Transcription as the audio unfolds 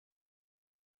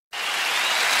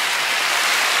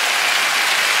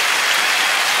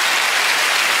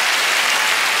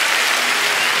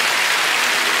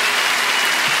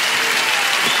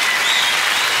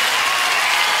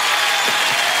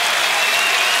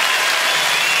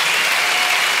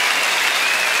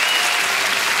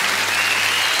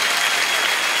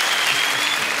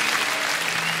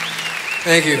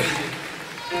Thank you.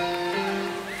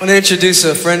 I want to introduce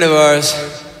a friend of ours.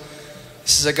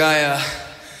 This is a guy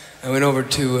I went over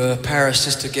to Paris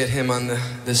just to get him on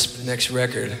this next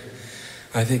record.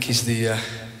 I think he's the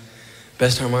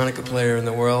best harmonica player in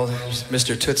the world,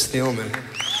 Mr. Toots Thielemans.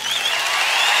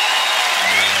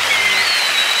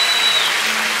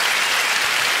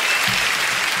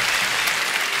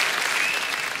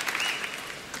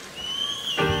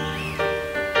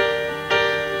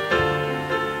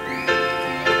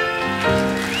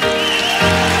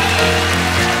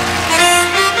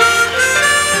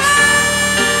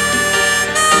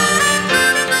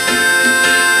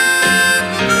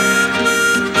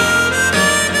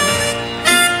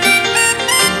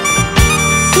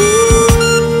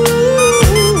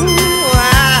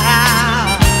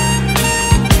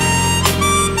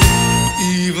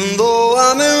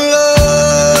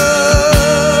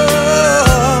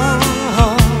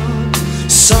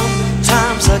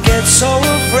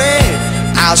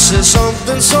 I said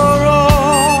something so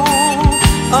wrong,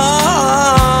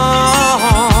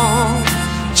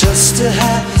 just to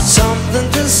have something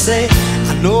to say.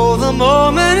 I know the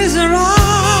moment is right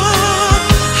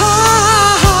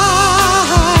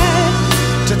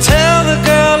to tell the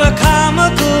girl a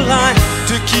comical line,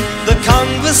 to keep the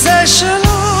conversation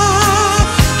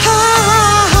alive.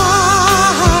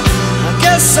 I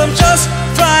guess I'm just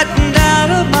frightened out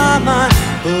of my mind,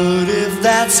 but if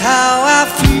that's how I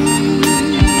feel,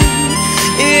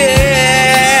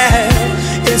 yeah,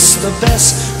 it's the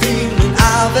best feeling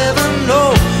I've ever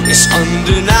known. It's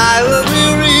undeniably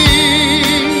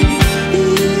real.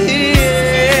 Yeah,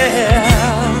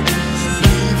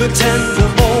 leave a tender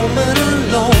moment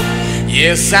alone.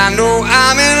 Yes, I know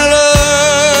I'm in love,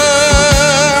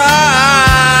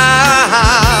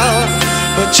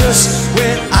 but just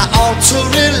when I ought to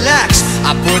relax,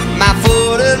 I put my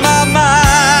foot in my mouth.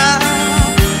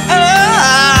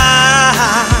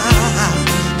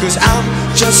 'Cause I'm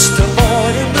just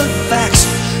avoiding the facts.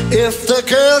 If the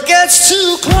girl gets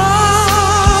too close,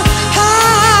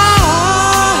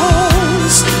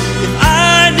 if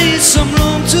I need some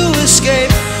room to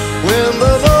escape when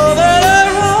the moment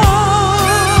arrives,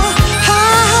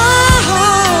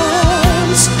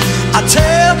 I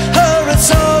tell her it's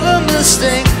all a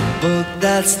mistake, but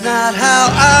that's not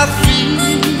how I feel.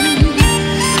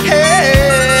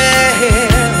 Hey,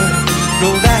 no,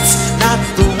 that's not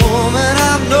the woman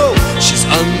I know. She's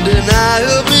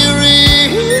undeniably real.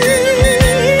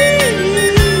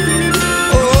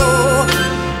 Oh,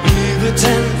 leave a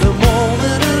tender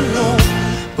moment alone.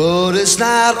 But it's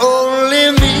not only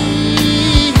me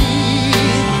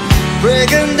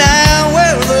breaking down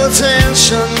when the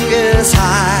tension gets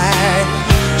high.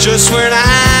 Just when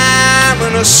I'm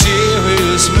in a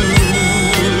serious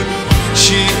mood,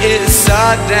 she is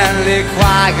suddenly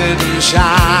quiet and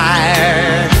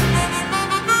shy.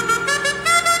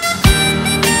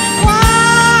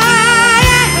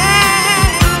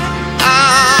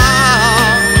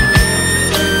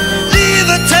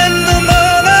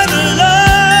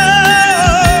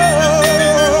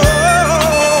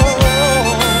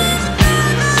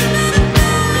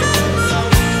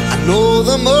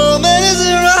 The moment is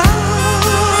right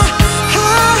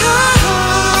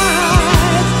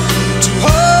to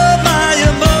hold my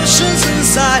emotions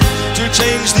inside, to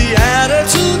change the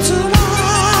attitude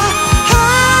tonight.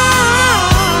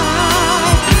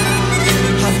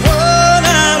 I've run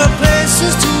out of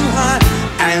places to hide,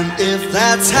 and if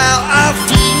that's how I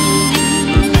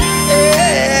feel,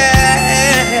 yeah,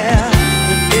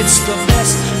 it's the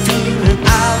best feeling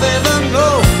I've ever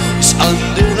known. It's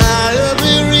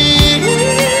undeniably real.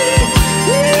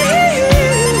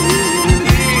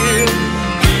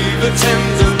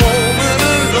 Tender moment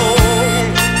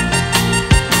alone.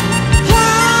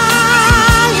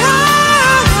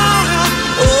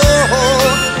 Oh,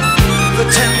 the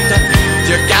tender,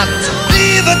 you got to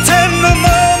leave a tender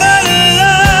moment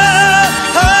alone.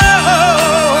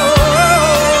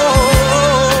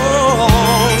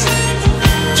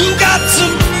 You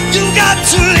got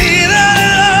to leave it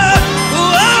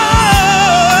alone.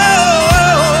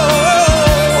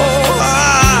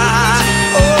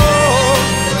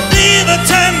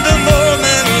 Tender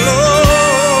moment alone.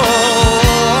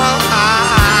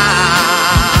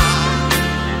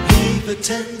 Leave a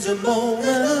tender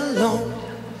moment alone.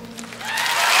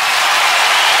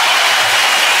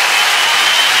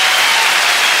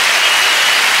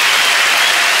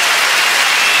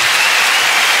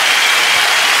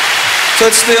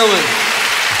 Toots Thielemans.